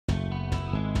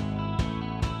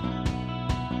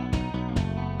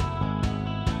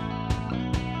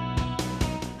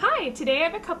Hi, today I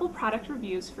have a couple product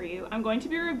reviews for you. I'm going to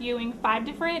be reviewing 5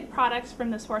 different products from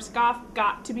the Shwartzkopf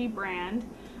göt2b brand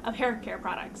of hair care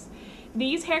products.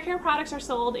 These hair care products are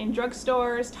sold in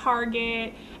drugstores,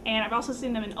 Target, and I've also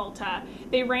seen them in Ulta.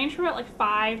 They range from about like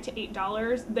 $5 to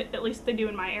 $8, at least they do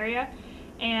in my area.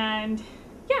 And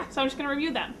yeah, so I'm just going to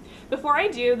review them. Before I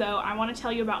do though, I want to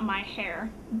tell you about my hair.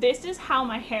 This is how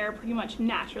my hair pretty much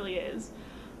naturally is.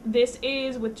 This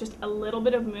is with just a little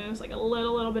bit of mousse, like a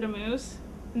little bit of mousse.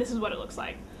 And this is what it looks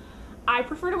like. I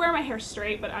prefer to wear my hair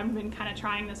straight, but I've been kind of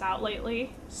trying this out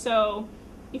lately. So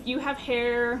if you have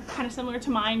hair kind of similar to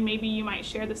mine, maybe you might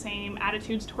share the same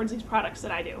attitudes towards these products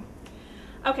that I do.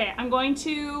 Okay, I'm going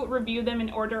to review them in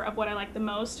order of what I like the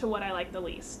most to what I like the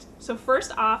least. So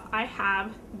first off, I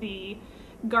have the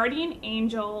Guardian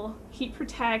Angel Heat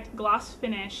Protect Gloss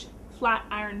Finish Flat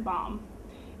Iron Balm.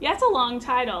 Yeah, it's a long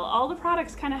title. All the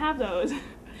products kind of have those.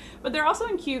 But they're also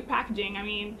in cute packaging. I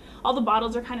mean, all the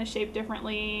bottles are kind of shaped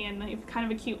differently and they have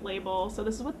kind of a cute label. So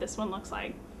this is what this one looks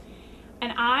like.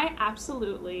 And I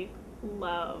absolutely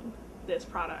love this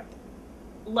product.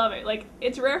 Love it. Like,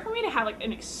 it's rare for me to have like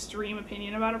an extreme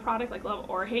opinion about a product, like love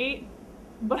or hate,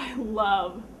 but I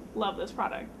love this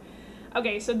product.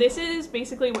 Okay, so this is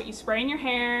basically what you spray in your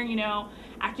hair, you know,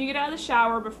 after you get out of the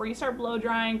shower, before you start blow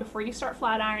drying, before you start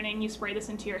flat ironing, you spray this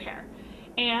into your hair.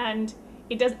 And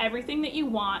it does everything that you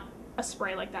want a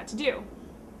spray like that to do.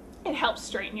 It helps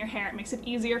straighten your hair. It makes it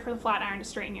easier for the flat iron to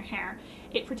straighten your hair.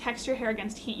 It protects your hair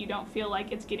against heat. You don't feel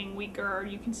like it's getting weaker, or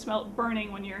you can smell it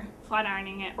burning when you're flat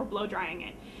ironing it or blow drying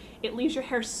it. It leaves your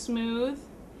hair smooth,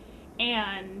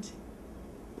 and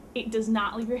it does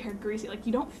not leave your hair greasy. Like,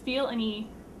 you don't feel any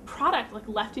product like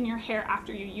left in your hair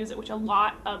after you use it, which a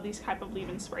lot of these type of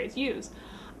leave-in sprays use.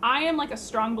 I am like a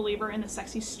strong believer in the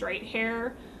Sexy Straight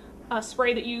Hair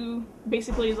spray that you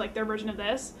basically is like their version of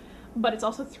this, but it's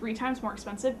also 3 times more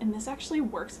expensive, and this actually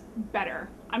works better.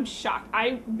 I'm shocked.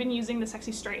 I've been using the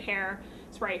Sexy Straight Hair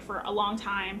spray for a long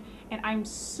time, and I'm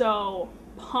so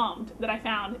pumped that I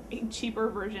found a cheaper,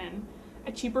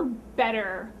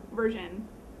 better version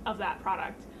of that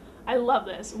product. I love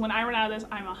this. When I run out of this,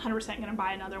 I'm 100% gonna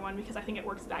buy another one because I think it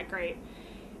works that great.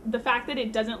 The fact that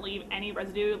it doesn't leave any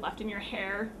residue left in your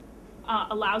hair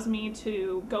allows me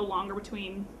to go longer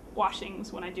between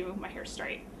washings when I do my hair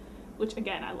straight, which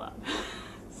again, I love.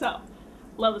 So,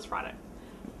 love this product.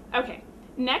 Okay,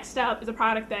 next up is a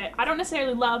product that I don't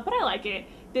necessarily love, but I like it.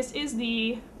 This is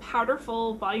the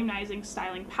Powderful Volumizing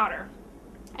Styling Powder,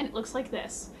 and it looks like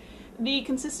this. The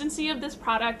consistency of this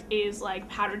product is like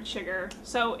powdered sugar,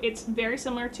 so it's very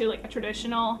similar to like a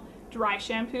traditional dry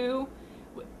shampoo,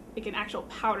 like an actual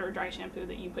powder dry shampoo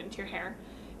that you put into your hair.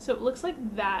 So it looks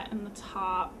like that in the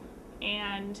top,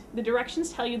 and the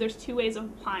directions tell you there's 2 ways of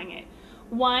applying it.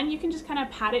 One, you can just kind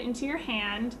of pat it into your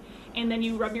hand, and then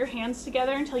you rub your hands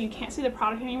together until you can't see the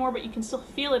product anymore, but you can still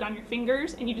feel it on your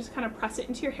fingers, and you just kind of press it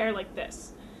into your hair like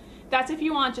this. That's if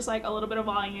you want just like a little bit of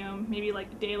volume, maybe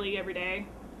like daily, every day,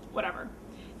 whatever.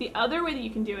 The other way that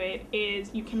you can do it is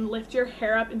you can lift your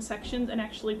hair up in sections and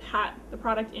actually pat the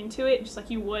product into it just like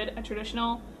you would a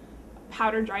traditional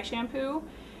powder dry shampoo,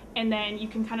 and then you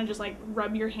can kind of just like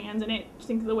rub your hands in it. Just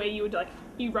think of the way you would like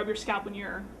you rub your scalp when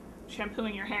you're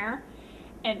shampooing your hair,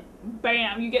 and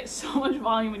bam, you get so much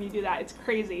volume when you do that. It's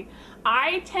crazy.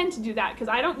 I tend to do that because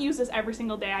I don't use this every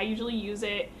single day. I usually use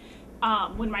it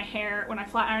when I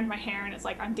flat ironed my hair and it's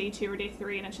like on day 2 or day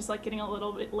 3 and it's just like getting a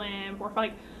little bit limp, or if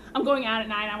like I'm going out at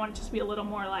night and I want it to just be a little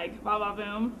more like va va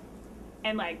boom,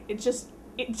 and like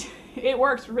it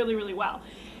works really well,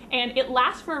 and it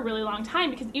lasts for a really long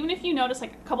time, because even if you notice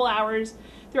like a couple hours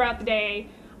throughout the day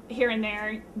here and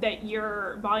there that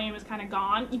your volume is kind of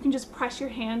gone, you can just press your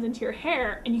hands into your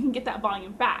hair and you can get that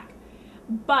volume back.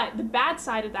 But the bad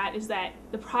side of that is that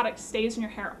the product stays in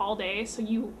your hair all day, so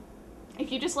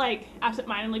if you just like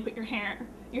absent-mindedly put your hand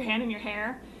in your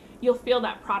hair, you'll feel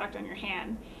that product on your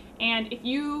hand. And if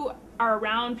you are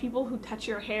around people who touch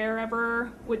your hair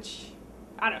ever, which,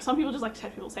 I don't know, some people just like to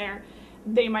touch people's hair,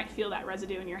 they might feel that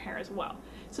residue in your hair as well.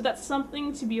 So that's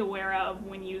something to be aware of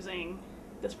when using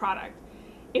this product.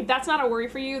 If that's not a worry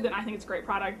for you, then I think it's a great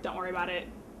product. Don't worry about it.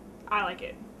 I like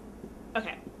it.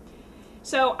 Okay.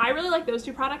 So I really like those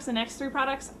 2 products. The next 3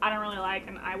 products I don't really like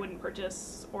and I wouldn't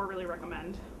purchase or really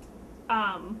recommend.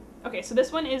 Okay, so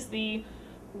this one is the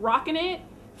Rockin' It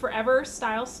Forever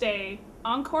Style Stay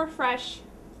Encore Fresh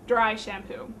Dry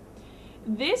Shampoo.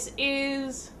 This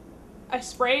is a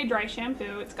spray dry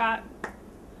shampoo. It's got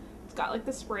like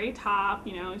the spray top,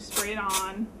 you know, you spray it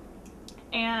on,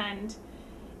 and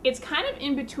it's kind of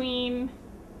in between.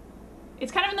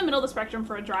 It's kind of in the middle of the spectrum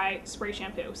for a dry spray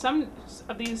shampoo. Some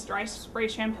of these dry spray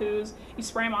shampoos, you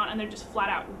spray them on and they're just flat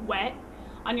out wet.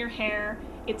 on your hair.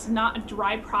 It's not a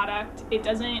dry product. It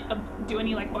doesn't do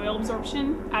any like oil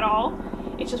absorption at all.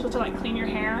 It's just supposed to like clean your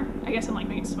hair, I guess, and like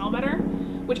make it smell better,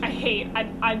 which I hate.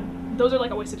 Those are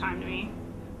like a waste of time to me.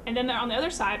 And then on the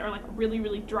other side are like really,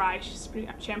 really dry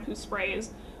shampoo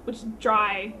sprays, which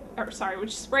spray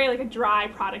like a dry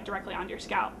product directly onto your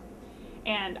scalp.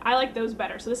 And I like those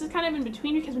better. So this is kind of in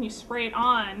between, because when you spray it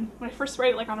on, when I first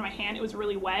sprayed it like onto my hand, it was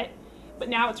really wet, but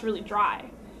now it's really dry.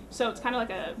 So it's kind of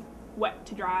like a wet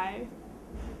to dry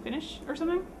finish or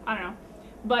something. I don't know.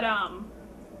 But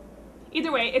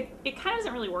either way, it kind of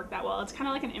doesn't really work that well. It's kind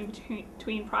of like an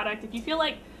in-between product. If you feel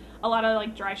like a lot of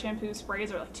like dry shampoo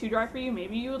sprays are like too dry for you,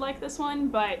 maybe you would like this one,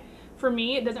 but for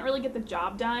me, it doesn't really get the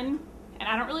job done, and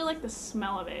I don't really like the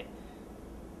smell of it.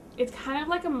 It's kind of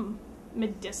like a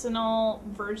medicinal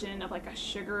version of like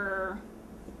a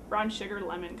brown sugar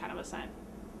lemon kind of a scent.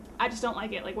 I just don't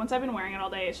like it. Like once I've been wearing it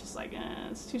all day, it's just like,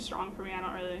 it's too strong for me.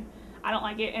 I don't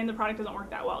like it, and the product doesn't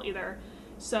work that well either.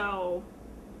 So,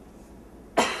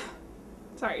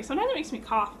 sorry, sometimes it makes me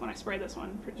cough when I spray this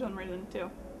one for some reason too.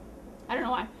 I don't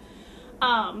know why.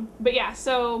 But yeah,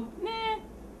 so,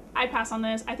 I pass on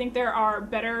this. I think there are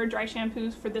better dry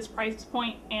shampoos for this price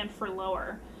point and for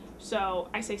lower. So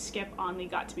I say skip on the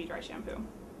göt2b dry shampoo.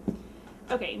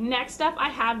 Okay, next up I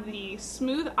have the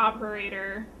Smooth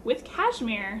Operator with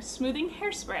Cashmere Smoothing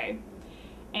Hairspray.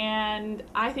 And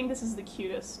I think this is the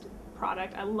cutest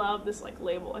product. I love this like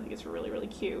label. I think it's really, really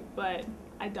cute, but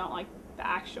I don't like the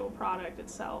actual product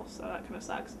itself, so that kind of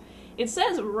sucks. It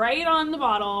says right on the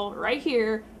bottle, right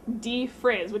here,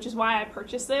 defrizz, which is why I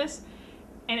purchased this,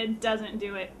 and it doesn't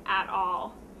do it at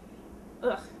all.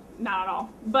 Ugh, not at all.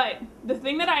 But the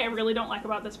thing that I really don't like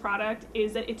about this product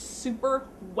is that it's super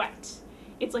wet.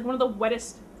 It's like one of the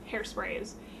wettest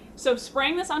hairsprays. So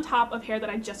spraying this on top of hair that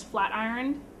I just flat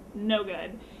ironed, no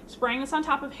good. Spraying this on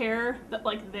top of hair that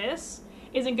like this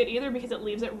isn't good either, because it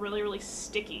leaves it really, really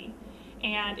sticky.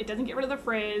 And it doesn't get rid of the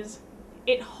frizz.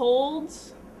 It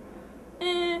holds,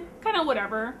 kind of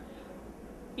whatever.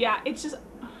 Yeah, it's just,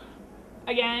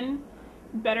 again,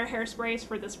 better hairsprays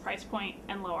for this price point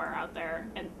and lower out there.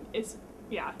 And it's,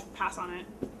 yeah, pass on it.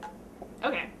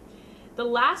 Okay, the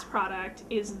last product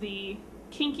is the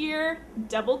Kinkier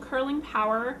Double Curling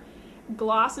Power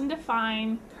Gloss and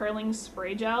Define Curling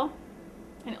Spray Gel.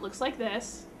 And it looks like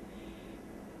this.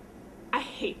 I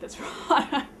hate this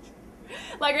product.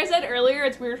 Like I said earlier,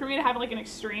 it's weird for me to have like an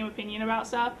extreme opinion about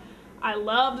stuff. I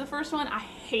love the first one. I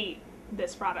hate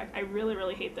this product. I really,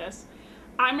 really hate this.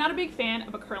 I'm not a big fan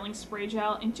of a curling spray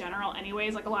gel in general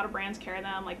anyways. Like a lot of brands carry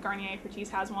them, like Garnier Fructis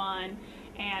has one,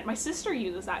 and my sister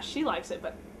uses that. She likes it,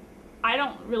 but I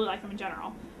don't really like them in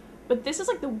general. But this is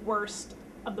like the worst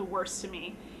of the worst to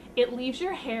me. It leaves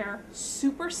your hair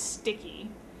super sticky.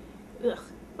 Ugh.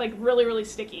 Like really, really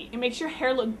sticky. It makes your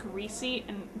hair look greasy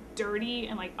and dirty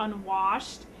and like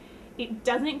unwashed. It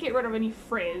doesn't get rid of any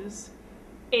frizz.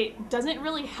 It doesn't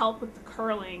really help with the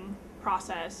curling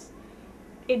process.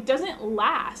 It doesn't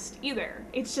last either.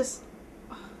 It's just,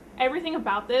 everything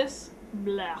about this,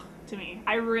 blah, to me.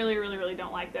 I really, really, really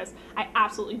don't like this. I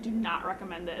absolutely do not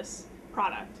recommend this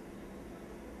product.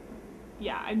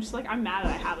 Yeah, I'm just like, I'm mad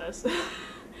that I have this.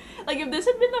 Like if this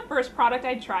had been the first product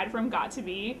I tried from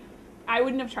göt2b, I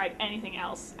wouldn't have tried anything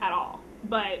else at all.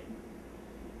 But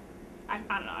I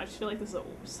don't know, I just feel like this is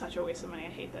such a waste of money. I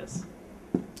hate this.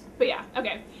 But yeah,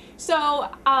 okay. So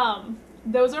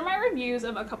those are my reviews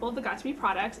of a couple of the göt2b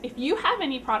products. If you have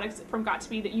any products from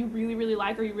göt2b that you really, really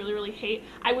like or you really, really hate,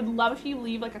 I would love if you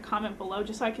leave like a comment below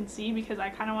just so I can see, because I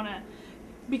kind of want to,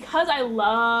 because I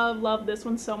love this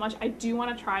one so much, I do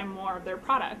want to try more of their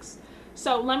products.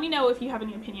 So let me know if you have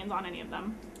any opinions on any of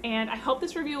them. And I hope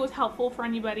this review was helpful for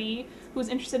anybody who's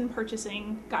interested in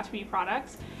purchasing göt2b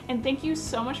products. And thank you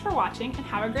so much for watching, and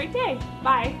have a great day.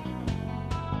 Bye!